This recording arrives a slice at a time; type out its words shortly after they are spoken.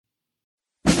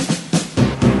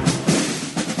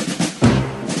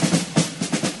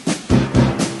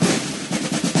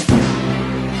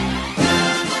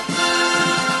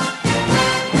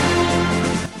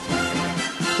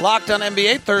Locked on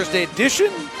NBA Thursday edition.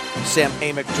 Sam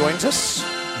Amick joins us,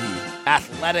 the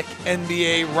athletic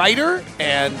NBA writer,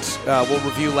 and we'll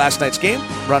review last night's game,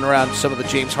 run around some of the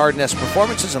James Harden-esque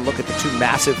performances, and look at the two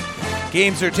massive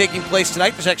games that are taking place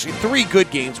tonight. There's actually three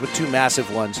good games with two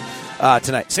massive ones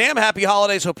tonight. Sam, happy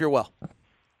holidays. Hope you're well.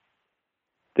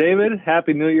 David,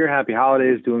 happy New Year, happy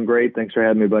holidays. Doing great. Thanks for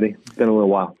having me, buddy. It's been a little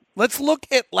while. Let's look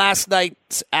at last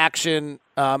night's action.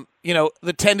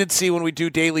 The tendency when we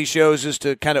do daily shows is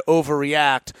to kind of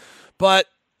overreact, but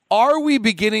are we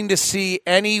beginning to see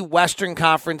any Western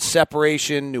Conference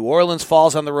separation? New Orleans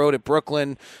falls on the road at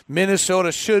Brooklyn.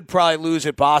 Minnesota should probably lose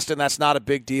at Boston. That's not a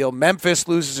big deal. Memphis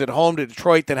loses at home to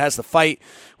Detroit, that has the fight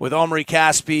with Omri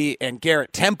Caspi and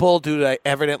Garrett Temple due to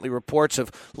evidently reports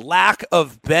of lack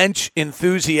of bench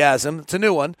enthusiasm. It's a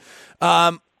new one.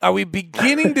 Are we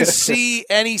beginning to see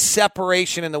any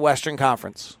separation in the Western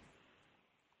Conference?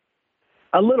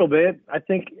 A little bit. I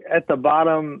think at the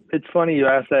bottom, it's funny you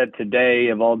asked that today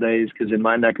of all days, because in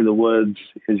my neck of the woods,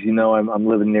 as you know, I'm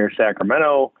living near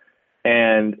Sacramento,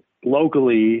 and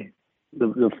locally,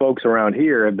 the folks around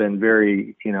here have been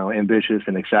very, ambitious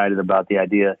and excited about the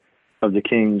idea of the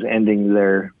Kings ending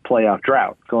their playoff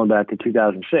drought going back to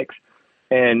 2006.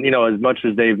 And, as much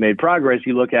as they've made progress,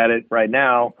 you look at it right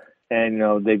now,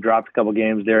 and, they've dropped a couple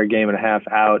games. They're a game and a half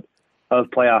out of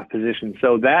playoff position.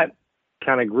 So that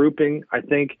kind of grouping, I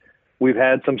think we've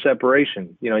had some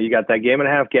separation. You got that game and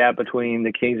a half gap between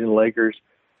the Kings and the Lakers.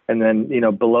 And then,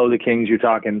 below the Kings, you're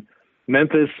talking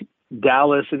Memphis,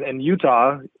 Dallas, and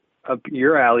Utah up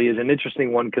your alley is an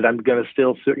interesting one, because I'm going to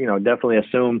still, definitely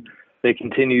assume they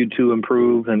continue to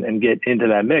improve and get into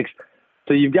that mix.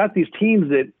 So you've got these teams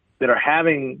that are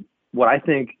having what I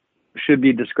think should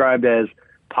be described as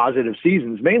positive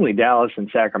seasons, mainly Dallas and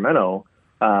Sacramento.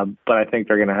 But I think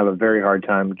they're going to have a very hard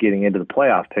time getting into the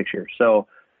playoff picture. So,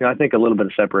 I think a little bit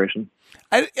of separation.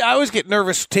 I always get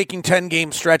nervous taking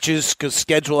 10-game stretches because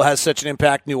schedule has such an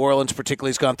impact. New Orleans particularly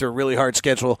has gone through a really hard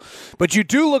schedule. But you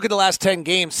do look at the last 10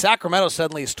 games, Sacramento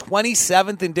suddenly is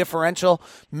 27th in differential.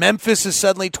 Memphis is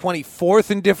suddenly 24th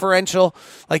in differential.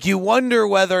 Like, you wonder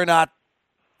whether or not,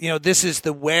 this is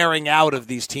the wearing out of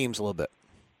these teams a little bit.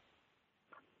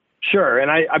 Sure, and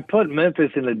I put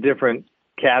Memphis in a different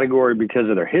category because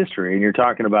of their history, and you're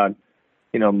talking about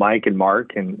Mike and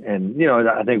Mark, and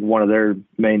I think one of their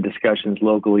main discussions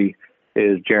locally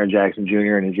is Jaren Jackson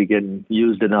Jr. and is he getting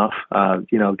used enough,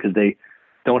 because they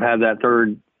don't have that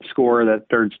third scorer, that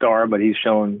third star, but he's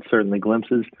shown certainly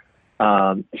glimpses.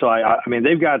 So I mean,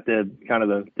 they've got the kind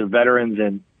of the veterans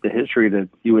and the history that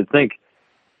you would think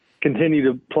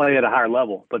continue to play at a higher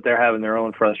level, but they're having their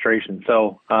own frustration.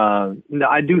 So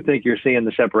I do think you're seeing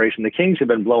the separation. The Kings have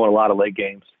been blowing a lot of late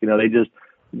games.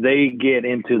 They get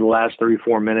into the last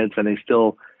 3-4 minutes and they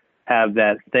still have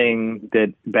that thing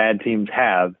that bad teams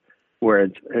have, where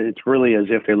it's really as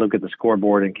if they look at the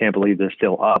scoreboard and can't believe they're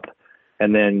still up,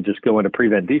 and then just go into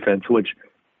prevent defense, which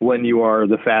when you are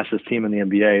the fastest team in the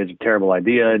NBA is a terrible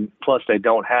idea. And plus they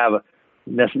don't have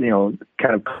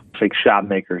kind of classic shot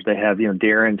makers. They have,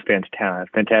 Darren's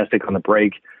fantastic on the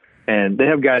break, and they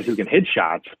have guys who can hit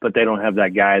shots, but they don't have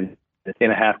that guy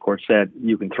in a half-court set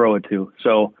you can throw it to.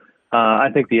 So I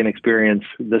think the inexperience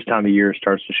this time of year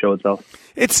starts to show itself.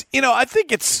 It's, I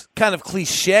think it's kind of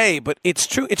cliche, but it's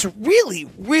true. It's really,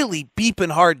 really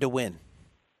beeping hard to win.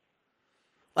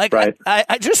 Like, right.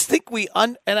 I just think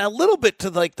and a little bit to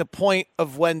like the point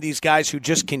of when these guys who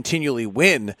just continually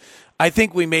win, I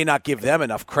think we may not give them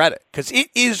enough credit, because it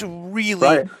is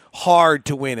really hard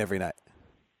to win every night.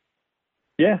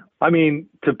 Yeah. I mean,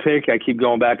 to pick, I keep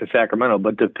going back to Sacramento,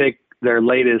 but to pick their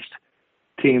latest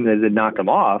team that had knocked them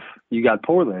off, you got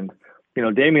Portland.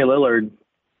 Damian Lillard,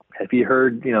 if you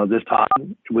heard, this talk,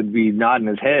 would be nodding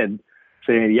his head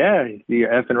saying, yeah, you're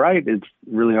effing right. It's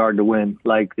really hard to win.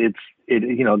 Like they've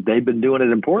been doing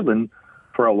it in Portland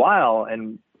for a while,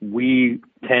 and we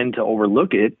tend to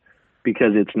overlook it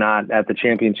because it's not at the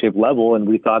championship level, and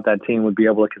we thought that team would be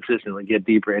able to consistently get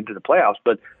deeper into the playoffs.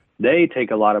 But they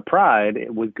take a lot of pride,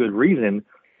 with good reason,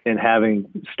 in having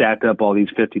stacked up all these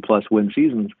 50-plus win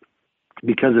seasons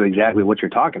because of exactly what you're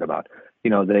talking about.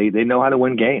 They know how to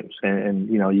win games, and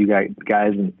you got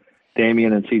guys and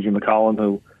Damian and CJ McCollum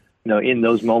who, in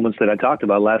those moments that I talked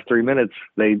about, last 3 minutes,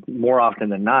 they more often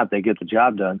than not, they get the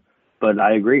job done. But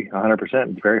I agree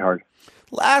 100%. It's very hard.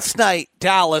 Last night,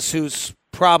 Dallas, who's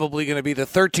probably going to be the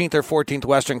 13th or 14th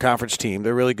Western Conference team,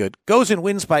 they're really good, goes and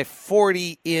wins by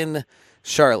 40 in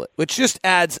Charlotte, which just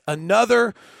adds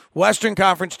another Western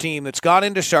Conference team that's gone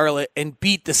into Charlotte and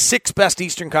beat the sixth best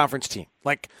Eastern Conference team.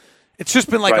 Like, it's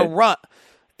just been like a run.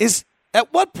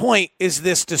 At what point is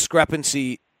this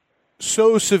discrepancy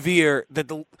so severe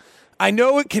that I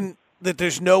know that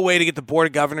there's no way to get the Board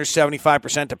of Governors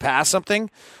 75% to pass something,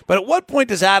 but at what point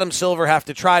does Adam Silver have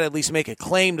to try to at least make a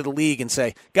claim to the league and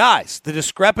say, guys, the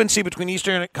discrepancy between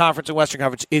Eastern Conference and Western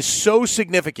Conference is so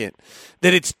significant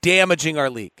that it's damaging our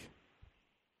league?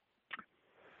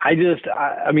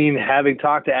 I mean, having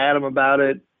talked to Adam about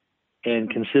it and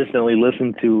consistently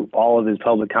listened to all of his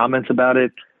public comments about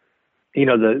it, you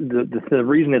know, the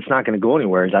reason it's not going to go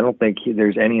anywhere is I don't think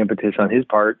there's any impetus on his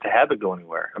part to have it go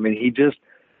anywhere. I mean, he just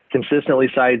consistently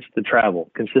cites the travel,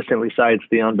 consistently cites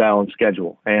the unbalanced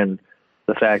schedule, and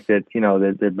the fact that, you know,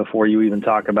 that before you even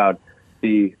talk about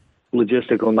the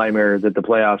logistical nightmare that the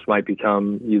playoffs might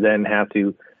become, you then have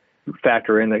to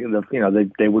factor in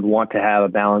they would want to have a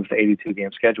balanced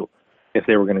 82-game schedule if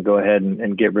they were going to go ahead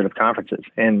and get rid of conferences.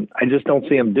 And I just don't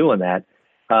see him doing that.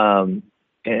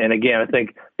 And again, I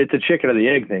think it's a chicken or the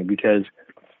egg thing, because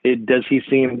does he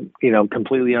seem, you know,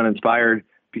 completely uninspired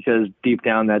because deep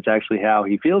down that's actually how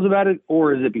he feels about it,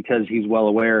 or is it because he's well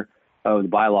aware of the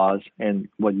bylaws and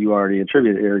what you already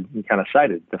attributed or you kind of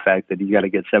cited, the fact that you got to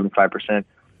get 75%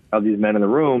 of these men in the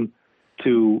room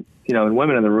to, you know, and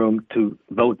women in the room to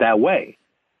vote that way.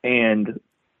 And,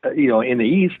 you know, in the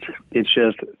East, it's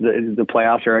just the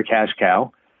playoffs are a cash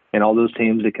cow, and all those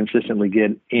teams that consistently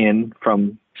get in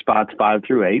from spots 5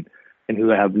 through 8 and who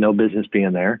have no business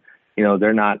being there, you know,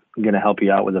 they're not going to help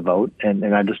you out with a vote.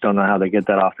 And I just don't know how they get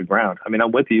that off the ground. I mean,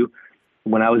 I'm with you.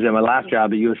 When I was at my last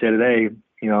job at USA Today,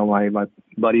 you know, my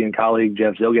buddy and colleague,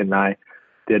 Jeff Zilgett, and I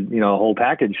did, you know, a whole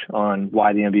package on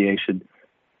why the NBA should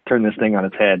turn this thing on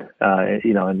its head.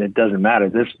 You know, and it doesn't matter.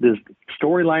 This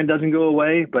storyline doesn't go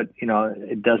away, but, you know,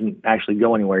 it doesn't actually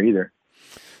go anywhere either.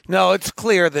 No, it's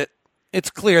clear that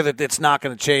it's not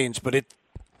going to change, but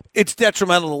it's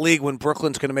detrimental to the league when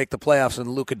Brooklyn's going to make the playoffs and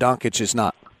Luka Doncic is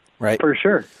not, right? For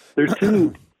sure. There's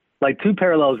two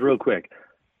parallels real quick.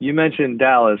 You mentioned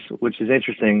Dallas, which is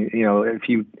interesting. You know, if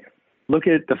you look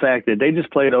at the fact that they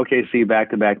just played OKC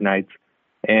back-to-back nights,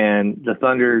 and the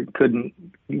Thunder couldn't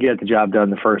get the job done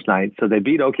the first night, so they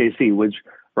beat OKC, which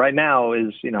right now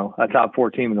is, you know, a top 4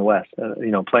 team in the West,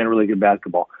 you know, playing really good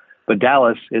basketball. But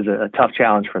Dallas is a tough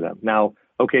challenge for them. Now,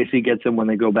 OKC gets them when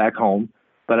they go back home,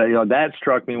 but, you know, that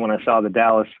struck me when I saw the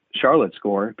Dallas-Charlotte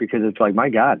score, because it's like, my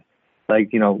God,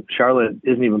 like, you know, Charlotte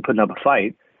isn't even putting up a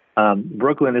fight.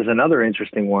 Brooklyn is another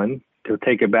interesting one to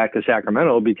take it back to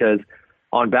Sacramento, because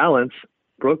on balance,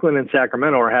 Brooklyn and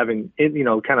Sacramento are having, you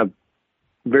know, kind of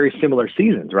very similar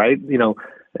seasons, right? You know,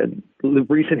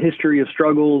 recent history of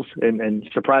struggles and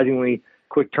surprisingly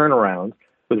quick turnarounds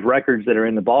with records that are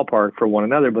in the ballpark for one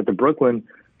another. But the Brooklyn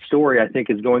story, I think,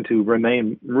 is going to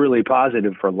remain really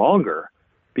positive for longer,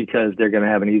 because they're going to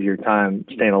have an easier time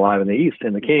staying alive in the East.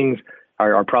 And the Kings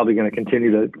are probably going to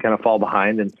continue to kind of fall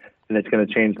behind, and it's going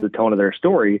to change the tone of their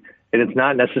story. And it's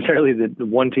not necessarily that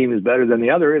one team is better than the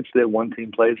other. It's that one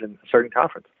team plays in a certain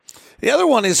conference. The other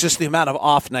one is just the amount of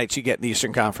off nights you get in the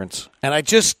Eastern Conference. And I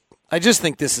just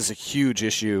think this is a huge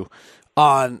issue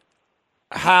on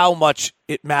how much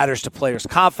it matters to players'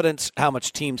 confidence, how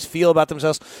much teams feel about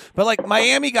themselves. But like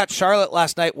Miami got Charlotte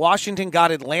last night, Washington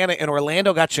got Atlanta, and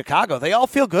Orlando got Chicago. They all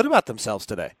feel good about themselves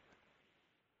today.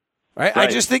 Right? I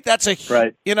just think that's I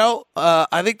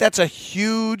think that's a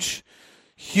huge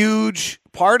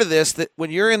part of this, that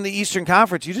when you're in the Eastern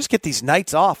Conference, you just get these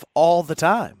nights off all the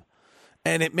time.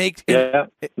 And it makes No,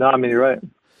 I mean, you're right.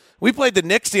 We played the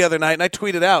Knicks the other night, and I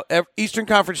tweeted out, Eastern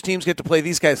Conference teams get to play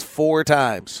these guys 4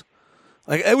 times.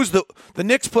 Like, it was the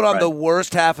Knicks put on the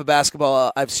worst half of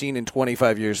basketball I've seen in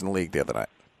 25 years in the league the other night.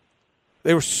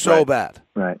 They were so bad.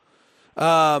 Right.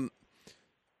 So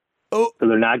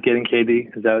they're not getting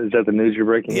KD? Is that the news you're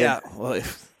breaking? Yeah. Well,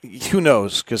 who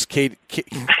knows? Because KD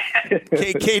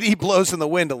blows in the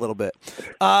wind a little bit.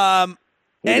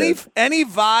 Any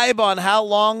vibe on how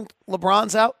long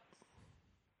LeBron's out?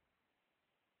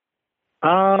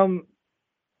 I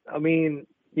mean,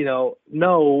 you know,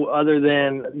 no, other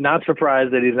than not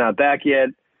surprised that he's not back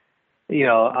yet. You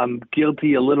know, I'm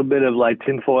guilty a little bit of like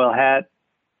tinfoil hat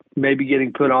maybe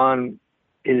getting put on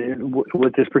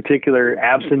with this particular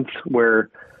absence, where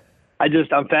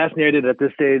I'm fascinated at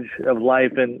this stage of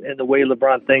life and the way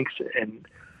LeBron thinks. And,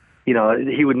 you know,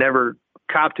 he would never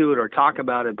cop to it or talk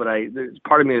about it, but there's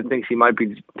part of me that thinks he might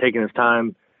be taking his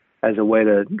time as a way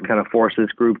to kind of force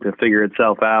this group to figure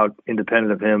itself out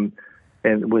independent of him,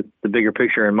 and with the bigger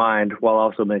picture in mind, while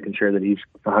also making sure that he's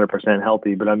 100%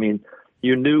 healthy. But I mean,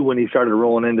 you knew when he started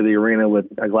rolling into the arena with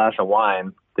a glass of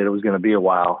wine that it was going to be a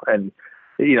while. And,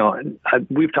 you know,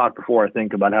 we've talked before, I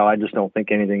think, about how I just don't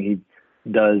think anything he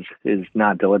does is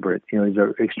not deliberate. You know, he's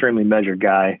an extremely measured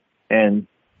guy and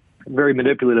very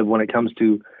manipulative when it comes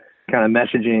to kind of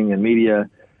messaging and media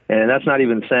And that's not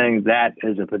even saying that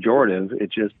as a pejorative.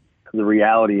 It's just the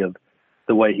reality of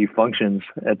the way he functions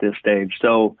at this stage.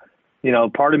 So,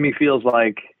 part of me feels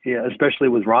like, especially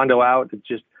with Rondo out, it's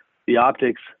just the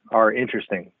optics are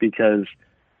interesting because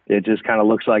it just kind of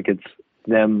looks like it's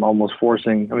them almost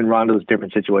forcing. I mean, Rondo's a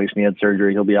different situation. He had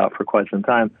surgery. He'll be out for quite some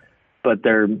time. But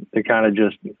they're kind of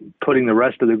just putting the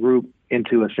rest of the group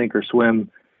into a sink or swim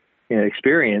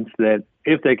experience that,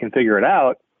 if they can figure it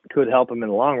out, could help them in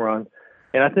the long run.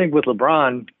 And I think with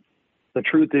LeBron, the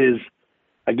truth is,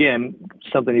 again,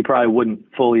 something he probably wouldn't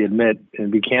fully admit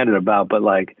and be candid about, but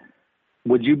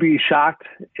would you be shocked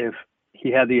if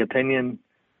he had the opinion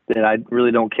that I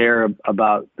really don't care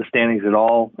about the standings at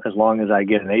all as long as I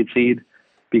get an 8 seed?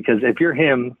 Because if you're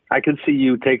him, I could see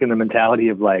you taking the mentality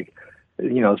of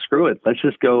screw it. Let's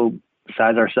just go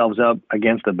size ourselves up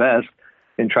against the best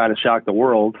and try to shock the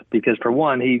world. Because for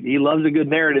one, he loves a good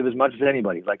narrative as much as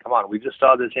anybody. Come on, we just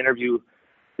saw this interview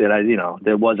that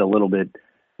there was a little bit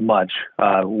much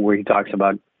where he talks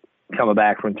about coming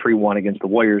back from 3-1 against the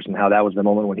Warriors and how that was the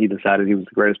moment when he decided he was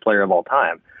the greatest player of all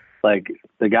time.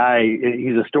 The guy,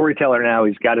 he's a storyteller now.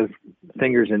 He's got his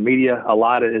fingers in media a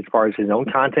lot as far as his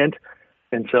own content.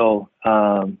 And so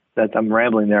I'm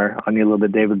rambling there on you a little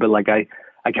bit, David, but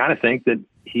I kind of think that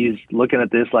he's looking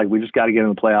at this we just got to get in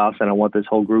the playoffs, and I want this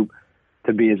whole group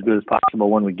to be as good as possible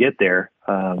when we get there.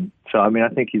 I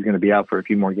think he's going to be out for a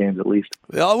few more games at least.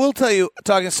 I will tell you,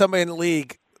 talking to somebody in the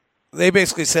league, they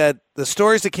basically said the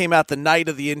stories that came out the night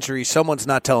of the injury, someone's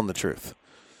not telling the truth,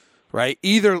 right?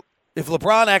 Either if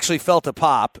LeBron actually felt a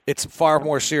pop, it's far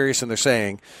more serious than they're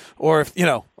saying, or if,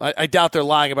 I doubt they're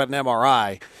lying about an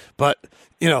MRI, but,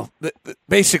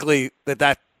 basically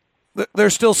that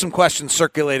there's still some questions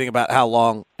circulating about how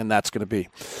long and that's going to be.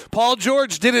 Paul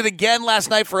George did it again last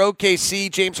night for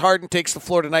OKC. James Harden takes the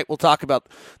floor tonight. We'll talk about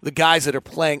the guys that are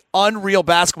playing unreal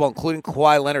basketball, including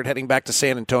Kawhi Leonard heading back to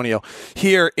San Antonio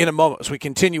here in a moment as we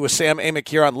continue with Sam Amick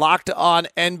here on Locked On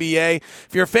NBA.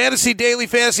 If you're a daily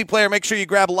fantasy player, make sure you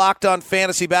grab Locked On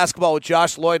Fantasy Basketball with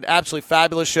Josh Lloyd. Absolutely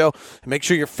fabulous show. And make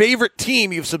sure your favorite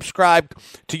team you've subscribed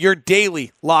to your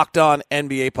daily Locked On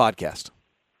NBA podcast.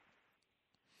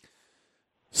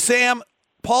 Sam,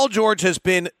 Paul George has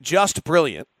been just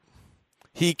brilliant.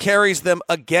 He carries them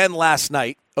again last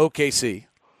night, OKC.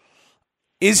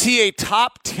 Is he a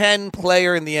top 10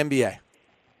 player in the NBA?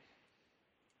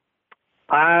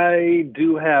 I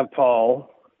do have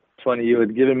Paul. It's funny, you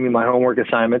had given me my homework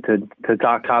assignment to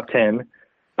talk top 10.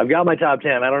 I've got my top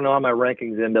 10. I don't know how my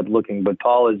rankings end up looking, but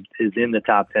Paul is in the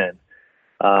top 10.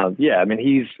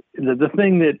 He's the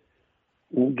thing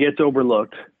that gets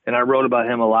overlooked, and I wrote about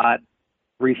him a lot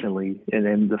recently, and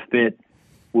then the fit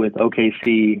with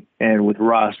OKC and with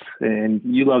Russ, and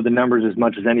you love the numbers as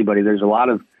much as anybody. There's a lot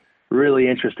of really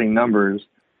interesting numbers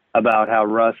about how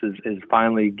Russ is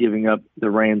finally giving up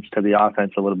the reins to the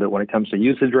offense a little bit when it comes to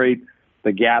usage rate.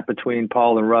 The gap between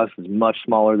Paul and Russ is much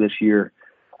smaller this year.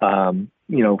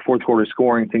 Fourth quarter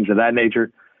scoring, things of that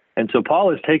nature. And so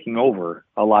Paul is taking over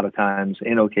a lot of times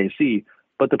in OKC,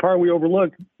 but the part we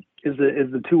overlook is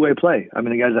the two-way play. I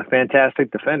mean, the guy's a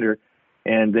fantastic defender,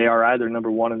 and they are either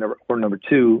number one or number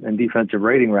two in defensive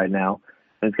rating right now.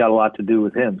 And it's got a lot to do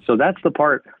with him. So that's the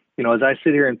part, as I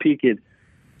sit here and peek at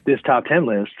this top 10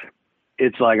 list,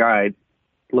 it's all right,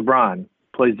 LeBron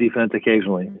plays defense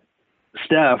occasionally.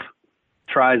 Steph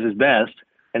tries his best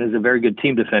and is a very good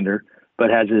team defender, but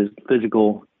has his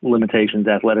physical limitations,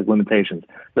 athletic limitations.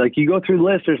 You go through the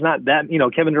list, there's not that,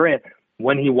 Kevin Durant,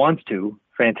 when he wants to,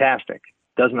 fantastic,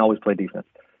 doesn't always play defense.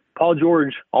 Paul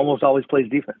George almost always plays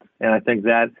defense, and I think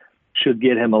that should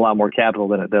get him a lot more capital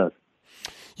than it does.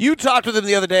 You talked with him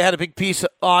the other day, had a big piece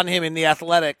on him in The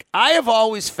Athletic. I have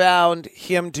always found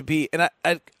him to be, and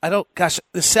I don't, gosh,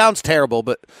 this sounds terrible,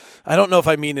 but I don't know if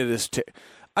I mean it as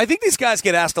I think these guys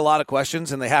get asked a lot of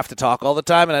questions, and they have to talk all the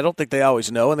time, and I don't think they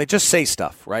always know, and they just say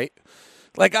stuff, right?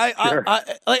 Sure.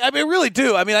 I really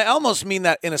do. I mean, I almost mean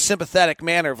that in a sympathetic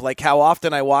manner of how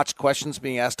often I watch questions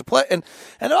being asked to play. And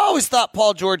I always thought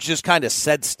Paul George just kind of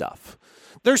said stuff.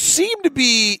 There seemed to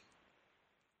be,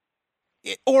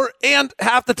 and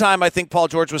half the time I think Paul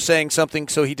George was saying something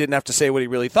so he didn't have to say what he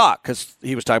really thought because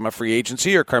he was talking about free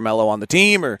agency or Carmelo on the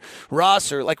team or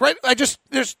Russ or right.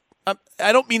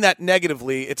 I don't mean that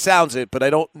negatively. It sounds it, but I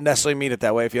don't necessarily mean it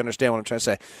that way if you understand what I'm trying to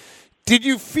say. Did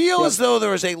you feel as though there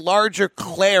was a larger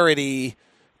clarity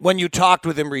when you talked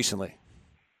with him recently?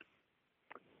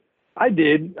 I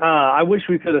did. I wish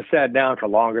we could have sat down for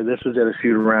longer. This was at a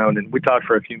shoot-around, and we talked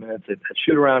for a few minutes at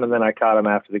shoot-around, and then I caught him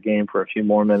after the game for a few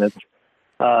more minutes.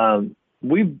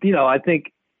 I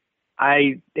think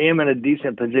I am in a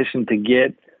decent position to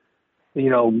get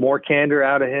more candor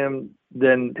out of him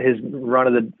than his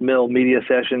run-of-the-mill media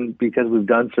session because we've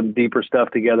done some deeper stuff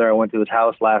together. I went to his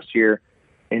house last year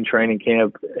in training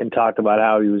camp and talked about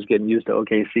how he was getting used to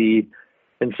OKC.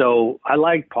 And so I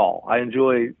like Paul. I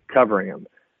enjoy covering him.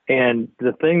 And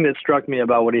the thing that struck me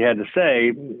about what he had to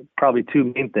say, probably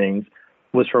two main things,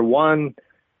 was for one,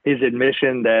 his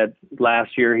admission that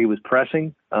last year he was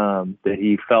pressing, that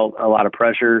he felt a lot of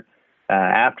pressure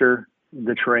after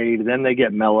the trade. Then they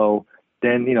get Melo.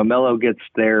 Then, Melo gets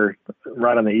there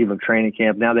right on the eve of training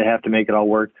camp. Now they have to make it all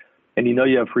work. And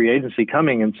you have free agency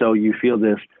coming, and so you feel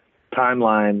this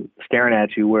timeline staring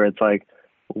at you where it's like,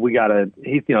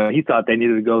 he thought they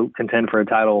needed to go contend for a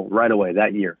title right away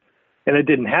that year. And it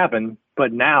didn't happen.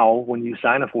 But now when you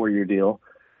sign a 4-year deal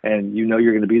and you're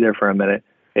going to be there for a minute,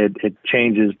 it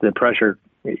changes the pressure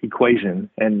equation.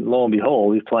 And lo and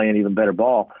behold, he's playing even better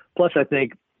ball. Plus, I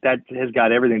think that has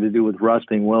got everything to do with Russ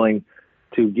being willing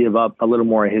to give up a little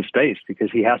more of his space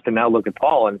because he has to now look at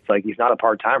Paul and it's like he's not a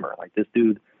part-timer. Like this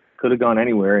dude could have gone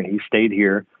anywhere and he stayed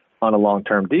here on a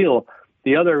long-term deal.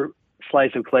 The other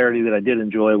slice of clarity that I did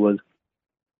enjoy was,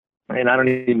 and I don't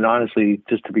even honestly,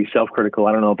 just to be self-critical,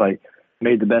 I don't know if I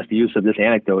made the best use of this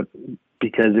anecdote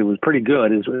because it was pretty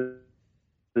good, is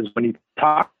when he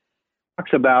talks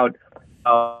about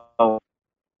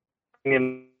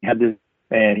he had this,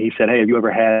 and he said, hey, have you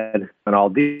ever had an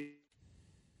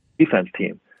all-defense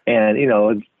team?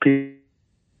 And,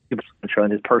 people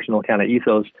showing his personal kind of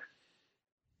ethos,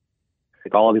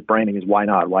 like all of his branding is why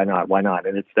not, why not, why not?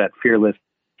 And it's that fearless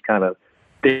kind of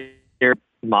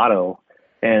motto.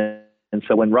 And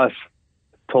so when Russ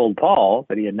told Paul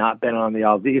that he had not been on the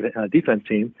all-defense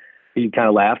team, he kind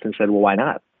of laughed and said, well, why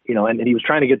not? And he was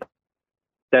trying to get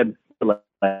that, like,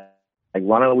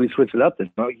 why don't we switch it up?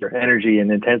 Your energy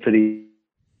and intensity,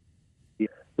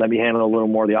 let me handle a little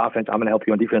more of the offense. I'm going to help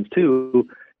you on defense too.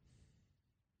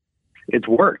 It's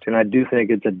worked, and I do think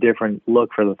it's a different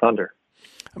look for the Thunder.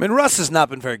 I mean, Russ has not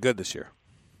been very good this year.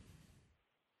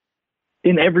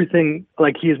 In everything,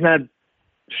 like he's not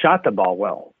shot the ball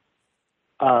well.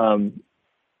 I'm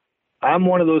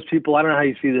one of those people, I don't know how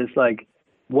you see this, like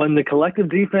when the collective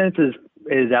defense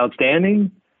is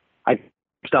outstanding, I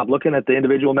stop looking at the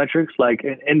individual metrics. Like,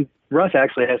 and Russ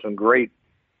actually has some great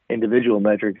individual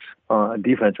metrics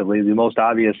defensively. The most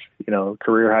obvious,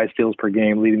 career high steals per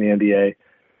game, leading the NBA.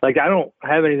 Like, I don't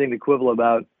have anything to quibble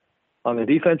about on the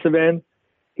defensive end.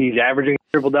 He's averaging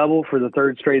triple-double for the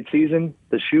third straight season.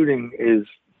 The shooting is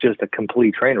just a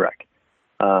complete train wreck.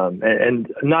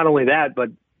 And not only that, but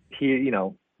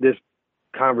this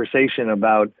conversation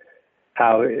about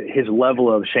how his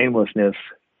level of shamelessness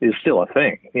is still a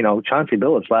thing. Chauncey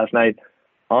Billups last night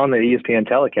on the ESPN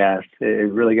telecast,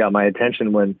 it really got my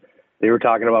attention when they were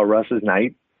talking about Russ's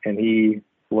night, and it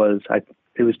was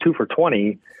 2 for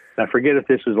 20. I forget if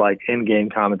this was like in-game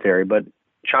commentary, but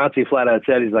Chauncey flat out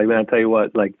said, he's like, man, I'll tell you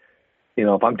what, like,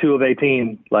 if I'm 2 of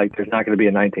 18, like, there's not going to be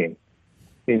a 19.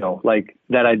 Like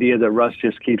that idea that Russ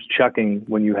just keeps chucking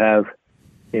when you have,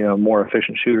 more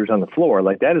efficient shooters on the floor,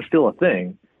 like that is still a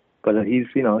thing. But he's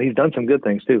done some good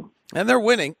things too. And they're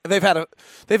winning. They've had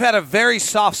a very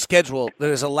soft schedule that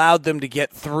has allowed them to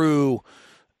get through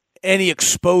any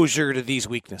exposure to these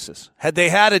weaknesses. Had they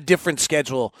had a different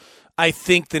schedule, I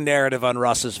think the narrative on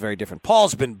Russ is very different.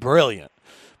 Paul's been brilliant,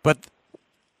 but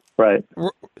right.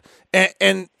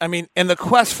 And I mean, and the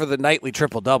quest for the nightly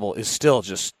triple-double is still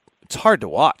just, it's hard to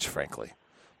watch, frankly.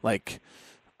 Like,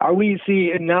 are we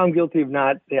and now I'm guilty of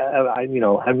not,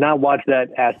 I've not watched that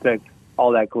aspect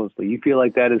all that closely. You feel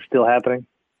like that is still happening?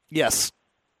 Yes.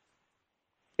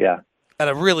 Yeah. At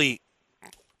an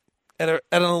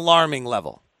alarming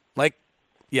level. Like,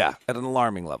 yeah, at an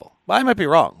alarming level. Well, I might be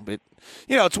wrong, but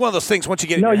it's one of those things. Once you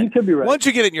get it in your head, could be right. Once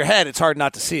you get it in your head, it's hard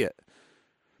not to see it.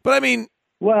 But I mean,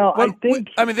 well, I think.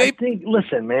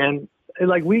 Listen, man.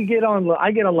 Like I get on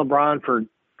LeBron for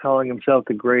calling himself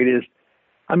the greatest.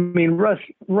 I mean, Russ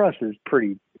is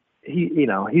pretty.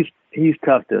 He's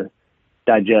tough to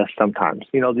digest sometimes.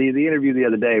 The interview the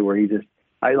other day where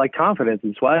I like confidence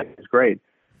and swag is great,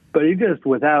 but he just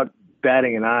without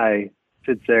batting an eye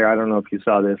sits there. I don't know if you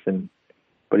saw this,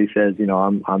 but he says,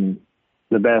 I'm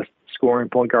the best scoring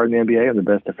point guard in the NBA. I'm the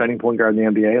best defending point guard in the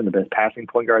NBA. I'm the best passing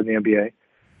point guard in the NBA.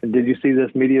 And did you see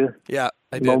this media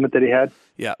moment that he had?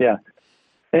 Yeah. Yeah.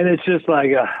 And it's just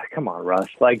like, come on, Russ.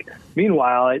 Like,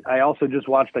 meanwhile, I also just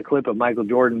watched a clip of Michael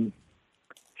Jordan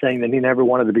saying that he never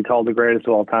wanted to be called the greatest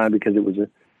of all time because it was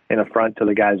an affront to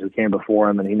the guys who came before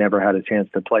him, and he never had a chance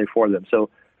to play for them,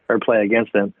 or play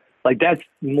against them. Like, that's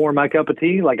more my cup of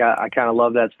tea. Like, I kind of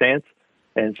love that stance.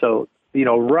 And so,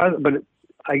 Russ, but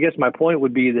I guess my point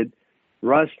would be that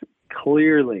Russ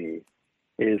clearly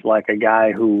is like a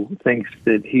guy who thinks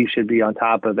that he should be on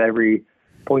top of every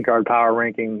point guard power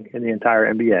ranking in the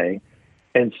entire NBA.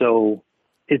 And so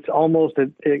it's almost a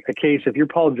case, if you're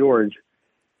Paul George,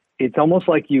 it's almost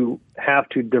like you have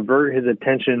to divert his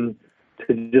attention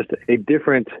to just a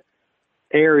different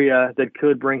area that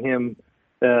could bring him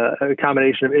a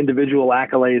combination of individual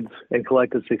accolades and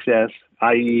collective success,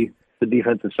 i.e. the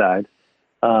defensive side.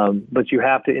 But you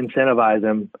have to incentivize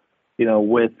him,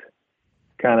 with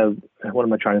kind of, what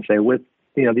am I trying to say, with,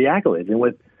 the accolades.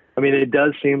 And it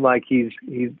does seem like he's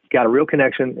got a real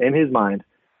connection in his mind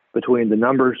between the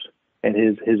numbers and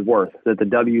his worth, that the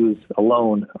W's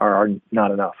alone are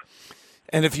not enough.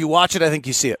 And if you watch it, I think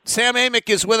you see it. Sam Amick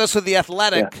is with us with The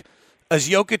Athletic. Yeah. Is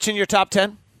Jokic in your top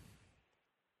 10?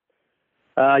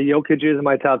 Jokic is in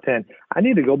my top 10. I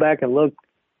need to go back and look.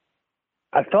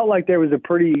 I felt like there was a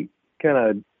pretty kind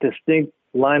of distinct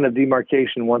line of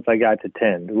demarcation once I got to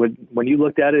 10. When you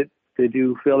looked at it, did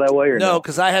you feel that way or no? No,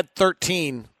 because I had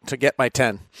 13 to get my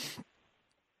 10.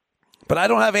 But I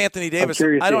don't have Anthony Davis.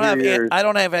 I don't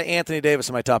have Anthony Davis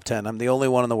in my top 10. I'm the only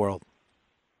one in the world.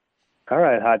 All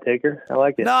right, hot taker. I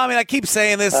like it. No, I keep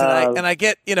saying this, and I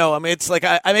get, it's like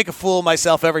I make a fool of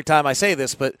myself every time I say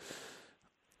this, but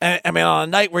on a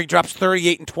night where he drops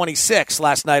 38 and 26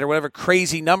 last night or whatever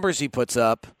crazy numbers he puts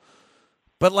up,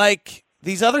 but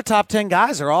these other top 10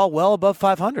 guys are all well above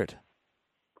 500.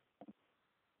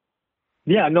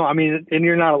 Yeah, no, and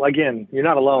you're not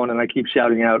alone, and I keep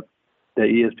shouting out the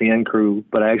ESPN crew,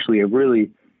 but I actually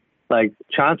really,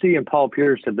 Chauncey and Paul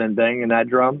Pierce have been banging that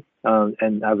drum,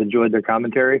 and I've enjoyed their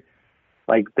commentary.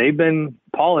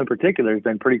 Paul in particular has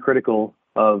been pretty critical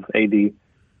of AD,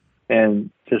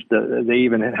 and just they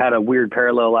even had a weird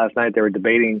parallel last night. They were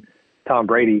debating Tom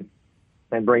Brady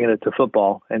and bringing it to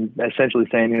football, and essentially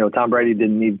saying, Tom Brady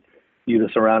didn't need you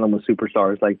to surround him with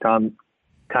superstars. Tom,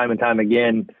 time and time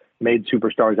again, made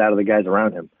superstars out of the guys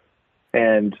around him.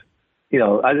 And,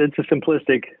 it's a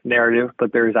simplistic narrative,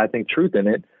 but there's, I think, truth in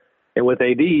it. And with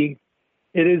AD,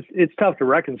 it's tough to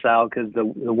reconcile because the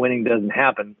winning doesn't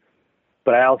happen.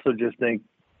 But I also just think,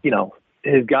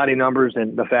 his gaudy numbers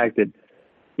and the fact that,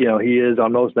 he is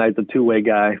on most nights a two-way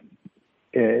guy,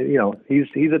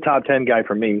 he's a top 10 guy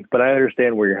for me, but I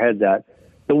understand where your head's at.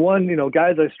 The one,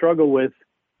 guys I struggle with,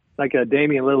 like a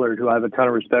Damian Lillard, who I have a ton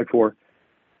of respect for,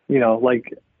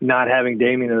 not having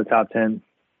Damian in the top 10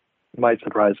 might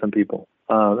surprise some people.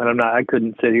 And I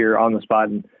couldn't sit here on the spot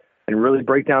and really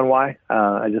break down why.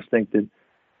 I just think that,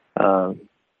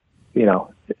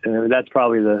 that's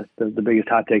probably the biggest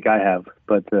hot take I have.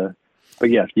 But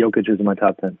yes, Jokic is in my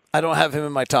top 10. I don't have him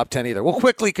in my top 10 either. We'll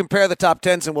quickly compare the top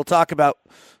 10s, and we'll talk about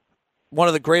one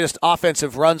of the greatest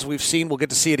offensive runs we've seen. We'll get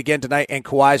to see it again tonight, and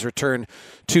Kawhi's return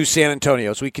to San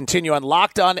Antonio. As we continue on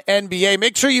Locked On NBA,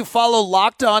 make sure you follow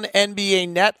Locked On NBA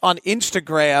Net on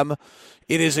Instagram.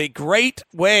 It is a great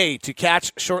way to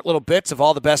catch short little bits of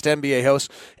all the best NBA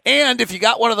hosts. And if you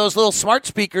got one of those little smart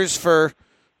speakers for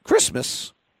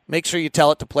Christmas, make sure you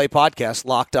tell it to play podcast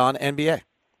Locked On NBA.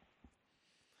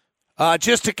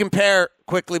 Just to compare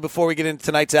quickly before we get into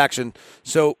tonight's action.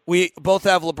 So we both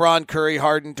have LeBron, Curry,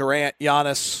 Harden, Durant,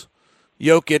 Giannis,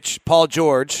 Jokic, Paul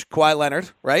George, Kawhi Leonard,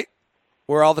 right?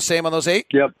 We're all the same on those 8?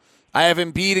 Yep. I have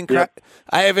Embiid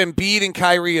and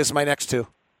Kyrie as my next 2.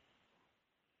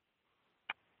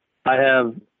 I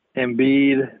have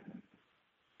Embiid,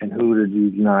 and who did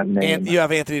you not name? And you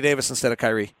have Anthony Davis instead of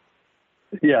Kyrie.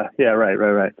 Yeah,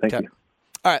 right. Thank you.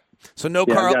 All right, so no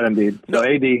Carl. I got Embiid. So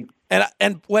AD.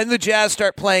 And when the Jazz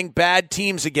start playing bad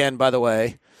teams again, by the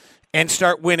way, and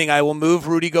start winning, I will move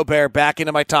Rudy Gobert back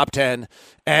into my top 10,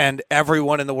 and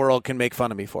everyone in the world can make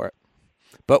fun of me for it.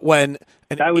 But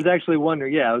I was actually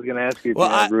wondering, I was going to ask you if you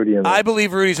had Rudy in there. I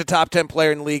believe Rudy's a top 10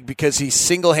 player in the league because he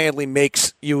single-handedly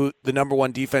makes you the number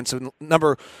one defensive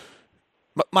number.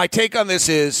 My take on this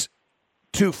is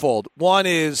twofold. One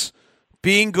is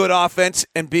being good offense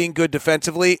and being good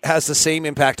defensively has the same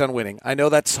impact on winning. I know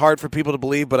that's hard for people to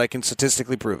believe, but I can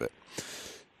statistically prove it.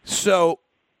 So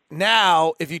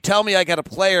now, if you tell me I got a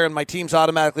player and my team's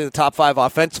automatically the top 5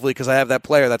 offensively because I have that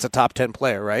player, that's a top 10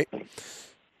 player, right?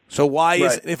 So why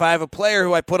is if I have a player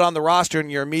who I put on the roster and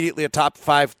you're immediately a top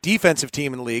 5 defensive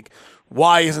team in the league,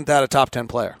 why isn't that a top 10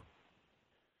 player?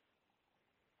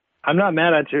 I'm not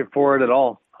mad at you for it at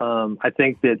all. I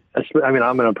think that,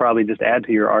 I'm going to probably just add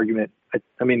to your argument.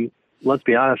 Let's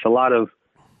be honest, a lot of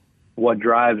what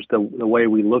drives the way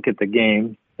we look at the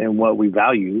game and what we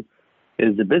value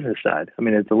is the business side.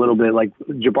 It's a little bit like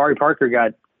Jabari Parker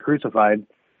got crucified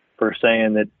for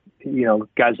saying that,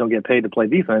 guys don't get paid to play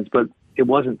defense, but it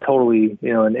wasn't totally,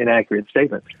 an inaccurate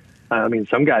statement.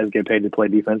 Some guys get paid to play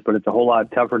defense, but it's a whole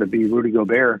lot tougher to be Rudy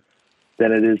Gobert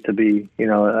than it is to be,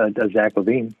 a Zach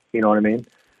LaVine. You know what I mean?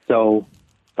 So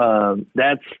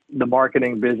that's the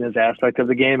marketing business aspect of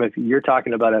the game. If you're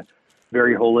talking about a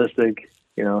very holistic,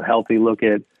 healthy look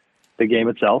at the game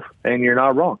itself, and you're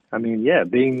not wrong. I mean,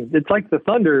 it's like the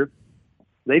Thunder,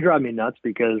 they drive me nuts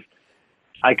because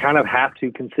I kind of have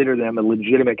to consider them a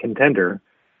legitimate contender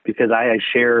because I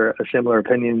share a similar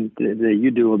opinion that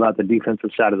you do about the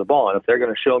defensive side of the ball. And if they're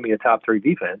going to show me a top 3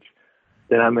 defense,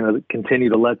 then I'm going to continue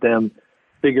to let them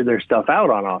figure their stuff out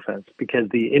on offense, because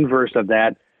the inverse of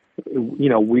that,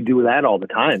 we do that all the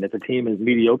time. If a team is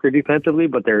mediocre defensively,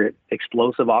 but they're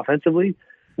explosive offensively,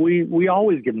 we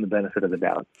always give them the benefit of the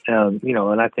doubt. And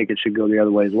I think it should go the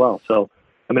other way as well. So,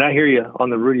 I mean, I hear you on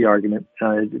the Rudy argument,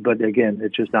 but again,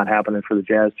 it's just not happening for the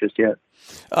Jazz just yet.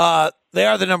 They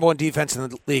are the number 1 defense in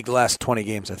the league the last 20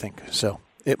 games, I think. So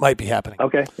it might be happening.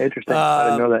 Okay, interesting. I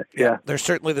didn't know that. Yeah. They're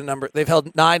certainly the number. They've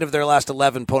held 9 of their last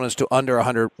 11 opponents to under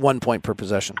 101 point per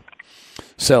possession.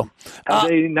 So have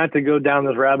they, not to go down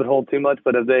this rabbit hole too much,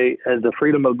 but has the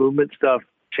freedom of movement stuff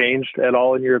changed at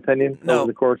all in your opinion over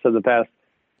the course of the past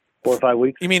 4 or 5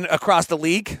 weeks? You mean across the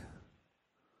league?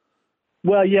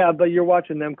 Well, yeah, but you're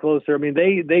watching them closer. I mean,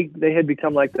 they had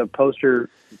become like the poster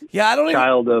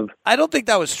child of. I don't think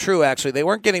that was true. Actually, they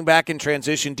weren't getting back in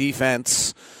transition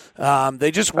defense. They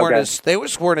just weren't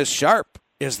as sharp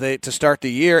as they to start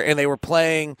the year, and they were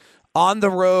playing on the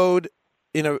road,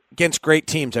 against great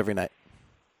teams every night.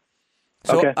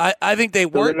 So I think they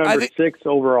weren't. They're number 6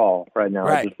 overall right now.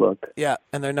 Right. I just looked. Yeah,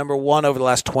 and they're number 1 over the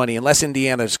last 20, unless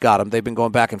Indiana's got them. They've been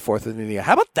going back and forth with Indiana.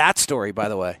 How about that story, by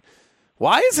the way?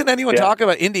 Why isn't anyone talking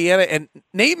about Indiana and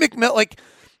Nate McMillan?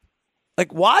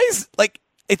 Like why is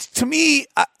it's to me?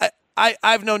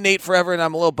 I've known Nate forever, and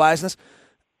I'm a little biased in this.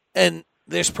 And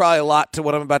there's probably a lot to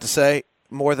what I'm about to say,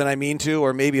 more than I mean to,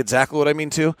 or maybe exactly what I mean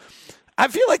to. I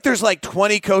feel like there's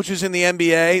 20 coaches in the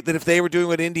NBA that if they were doing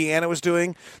what Indiana was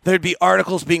doing, there'd be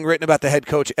articles being written about the head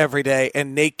coach every day,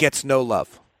 and Nate gets no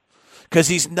love. Because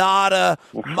he's not a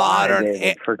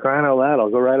modern. For crying out loud, I'll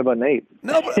go write about Nate.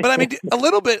 No, but I mean, a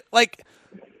little bit like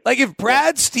if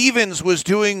Brad Stevens was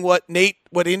doing what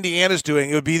Indiana's doing,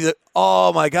 it would be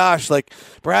oh my gosh,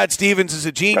 Brad Stevens is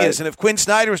a genius. Right. And if Quinn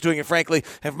Snyder was doing it, frankly,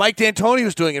 if Mike D'Antoni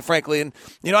was doing it, frankly, and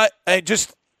I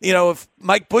just if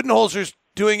Mike Budenholzer's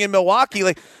doing in Milwaukee,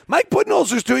 Mike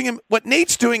Budenholzer's doing what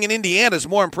Nate's doing in Indiana is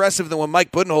more impressive than what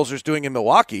Mike Budenholzer's doing in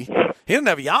Milwaukee. He didn't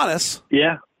have Giannis.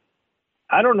 Yeah.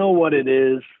 I don't know what it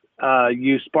is.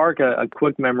 You spark a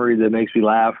quick memory that makes me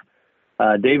laugh.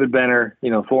 David Benner,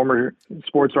 former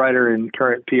sports writer and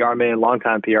current PR man,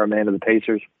 longtime PR man of the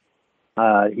Pacers.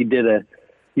 He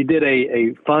did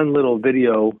a fun little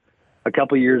video a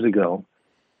couple years ago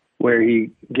where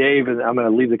he gave, and I'm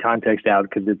going to leave the context out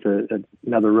because it's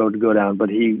another road to go down, but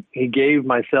he gave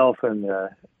myself and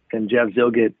Jeff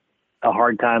Zilgett a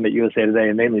hard time at USA Today,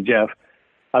 and mainly Jeff,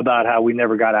 about how we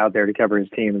never got out there to cover his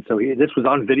team. And so this was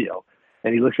on video,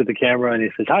 and he looks at the camera and he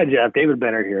says, "Hi, Jeff, David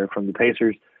Benner here from the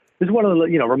Pacers. This is one of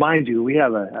the, remind you, we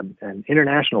have an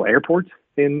international airport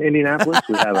in Indianapolis.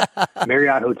 We have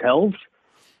Marriott hotels,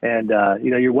 and,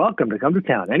 you're welcome to come to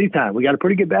town anytime. We got a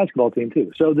pretty good basketball team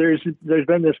too." So there's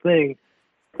been this thing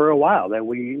for a while that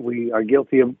we are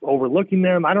guilty of overlooking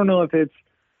them. I don't know if it's,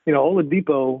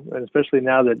 Oladipo, and especially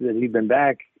now that he's been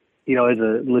back, is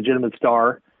a legitimate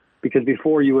star. Because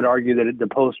before you would argue that the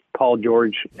post-Paul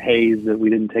George haze that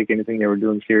we didn't take anything they were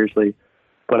doing seriously.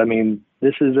 But, I mean,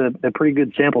 this is a pretty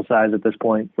good sample size at this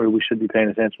point where we should be paying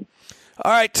attention.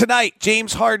 All right, tonight,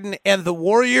 James Harden and the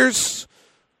Warriors.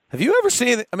 Have you ever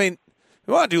seen – I mean,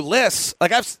 we want to do lists.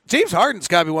 James Harden's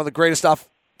got to be one of the greatest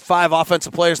 5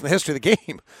 offensive players in the history of the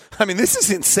game. I mean, this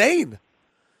is insane.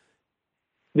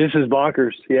 This is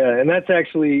bonkers, yeah, and that's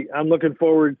actually I'm looking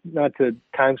forward not to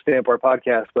timestamp our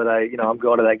podcast, but I'm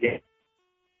going to that game.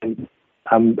 And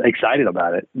I'm excited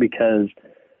about it because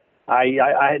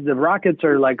the Rockets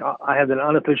are I have an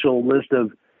unofficial list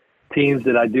of teams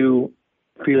that I do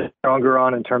feel stronger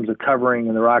on in terms of covering,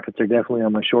 and the Rockets are definitely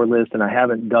on my short list, and I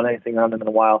haven't done anything on them in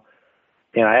a while,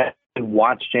 and I haven't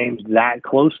watched James that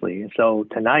closely. So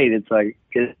tonight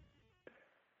it's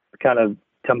kind of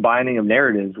combining of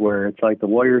narratives where it's the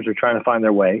Warriors are trying to find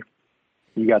their way.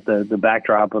 You got the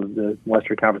backdrop of the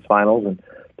Western Conference Finals and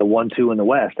the 1-2 in the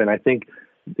West. And I think,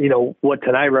 what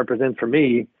tonight represents for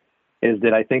me is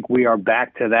that I think we are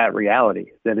back to that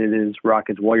reality, that it is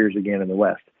Rockets Warriors again in the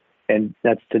West. And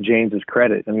that's to James's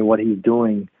credit. I mean, what he's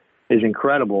doing is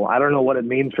incredible. I don't know what it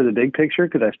means for the big picture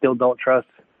because I still don't trust,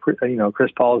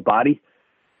 Chris Paul's body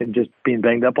and just being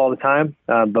banged up all the time.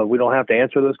 But we don't have to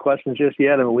answer those questions just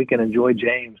yet. I mean, we can enjoy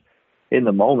James in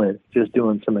the moment just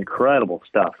doing some incredible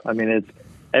stuff. I mean, it's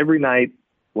every night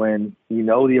when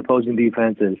the opposing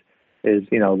defense is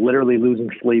literally losing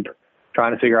sleep,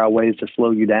 trying to figure out ways to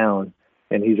slow you down,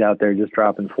 and he's out there just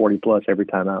dropping 40+ every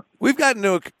time out. We've gotten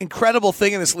to an incredible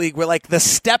thing in this league where, like, the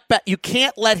step back, you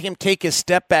can't let him take his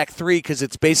step back three because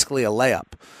it's basically a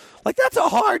layup. Like, that's a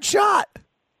hard shot.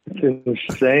 It's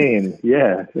insane.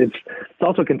 Yeah. It's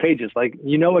also contagious. Like,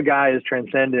 a guy is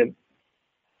transcendent,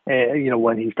 and,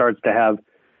 when he starts to have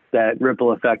that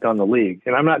ripple effect on the league.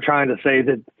 And I'm not trying to say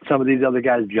that some of these other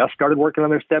guys just started working on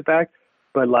their step back,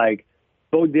 but like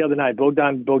the other night,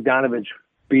 Bogdanovich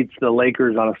beats the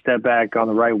Lakers on a step back on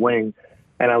the right wing.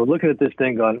 And I was looking at this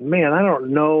thing going, man, I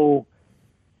don't know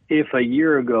if a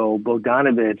year ago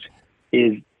Bogdanovich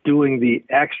is doing the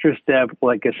extra step,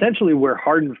 like essentially where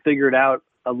Harden figured out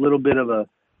a little bit of a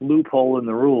loophole in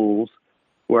the rules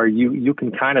where you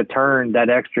can kind of turn that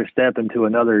extra step into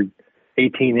another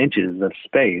 18 inches of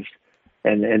space.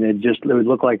 And it would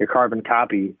look like a carbon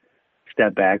copy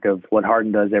step back of what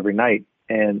Harden does every night.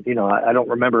 And, I don't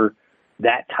remember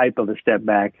that type of a step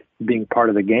back being part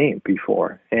of the game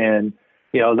before. And,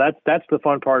 that's the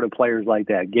fun part of players like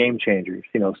that, game changers,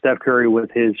 Steph Curry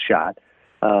with his shot,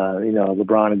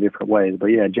 LeBron in different ways. But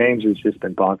yeah, James has just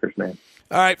been bonkers, man.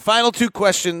 All right. Final two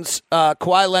questions.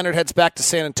 Kawhi Leonard heads back to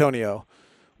San Antonio.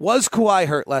 Was Kawhi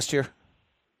hurt last year?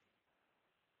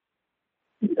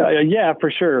 Yeah,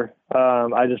 for sure.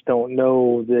 I just don't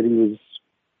know that he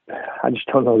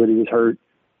was hurt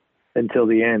until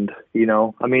the end.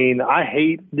 I mean, I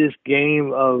hate this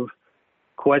game of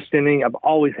questioning. I've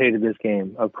always hated this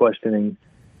game of questioning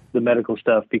the medical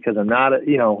stuff because I'm not,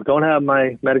 don't have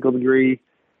my medical degree,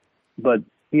 but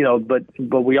we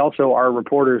also are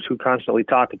reporters who constantly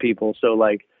talk to people. So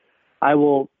like, I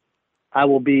will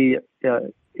be,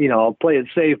 I'll play it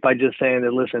safe by just saying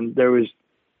that, listen, there was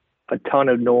a ton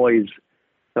of noise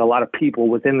and a lot of people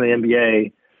within the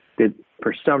NBA that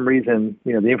for some reason,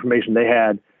 the information they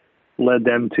had led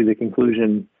them to the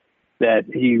conclusion that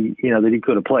he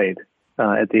could have played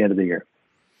at the end of the year,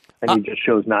 and he just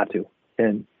chose not to.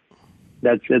 And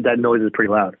that noise is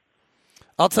pretty loud.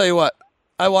 I'll tell you what,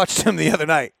 I watched him the other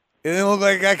night. It didn't look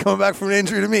like a guy coming back from an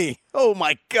injury to me. Oh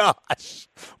my gosh,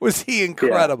 was he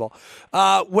incredible?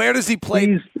 Yeah. Where does he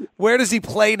play? Where does he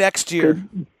play next year?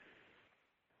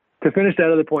 To finish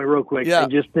that other point real quick, I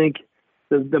just think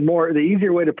the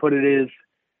easier way to put it is,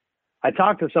 I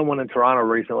talked to someone in Toronto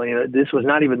recently, and this was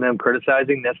not even them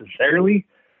criticizing necessarily.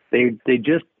 They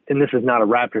just, and this is not a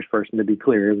Raptors person, to be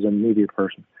clear, it was a media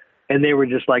person. And they were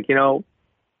just like,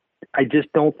 I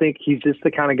just don't think he's just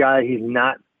the kind of guy, he's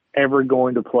not ever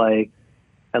going to play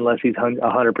unless he's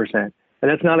 100%. And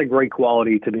that's not a great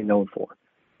quality to be known for.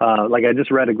 Like I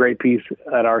just read a great piece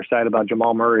at our site about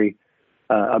Jamal Murray,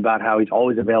 about how he's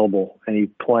always available and he's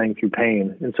playing through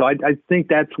pain. And so I think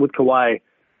that's with Kawhi,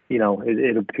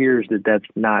 it appears that that's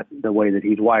not the way that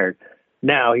he's wired.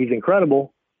 Now, he's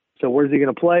incredible. So where's he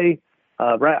going to play?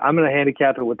 I'm going to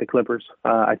handicap it with the Clippers.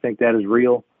 I think that is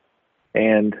real.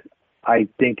 And I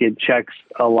think it checks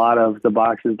a lot of the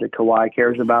boxes that Kawhi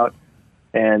cares about.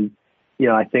 And,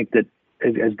 I think that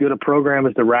as good a program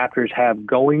as the Raptors have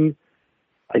going,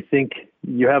 I think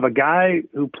you have a guy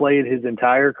who played his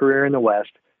entire career in the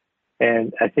West,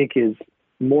 and I think is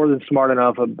more than smart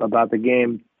enough about the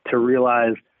game to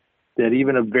realize that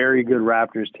even a very good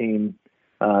Raptors team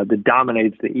that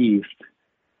dominates the East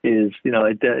is,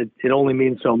 it only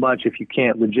means so much if you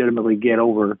can't legitimately get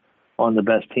over on the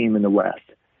best team in the West.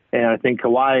 And I think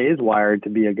Kawhi is wired to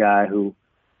be a guy who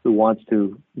wants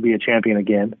to be a champion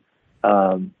again.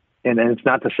 And it's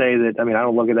not to say that, I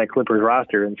don't look at that Clippers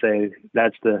roster and say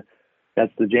that's the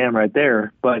jam right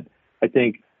there. But I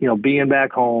think, being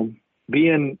back home,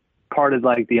 being part of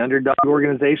like the underdog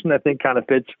organization, I think kind of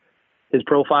fits his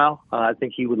profile. I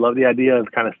think he would love the idea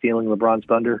of kind of stealing LeBron's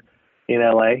thunder in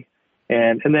LA.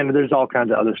 And then there's all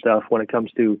kinds of other stuff when it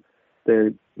comes to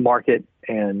the market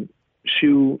and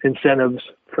shoe incentives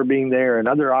for being there and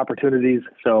other opportunities.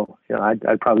 So,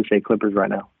 I'd probably say Clippers right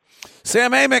now.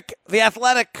 Sam Amick, The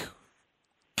Athletic.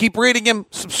 Keep reading him.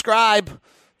 Subscribe.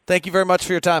 Thank you very much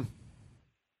for your time.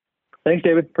 Thanks,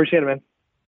 David. Appreciate it, man.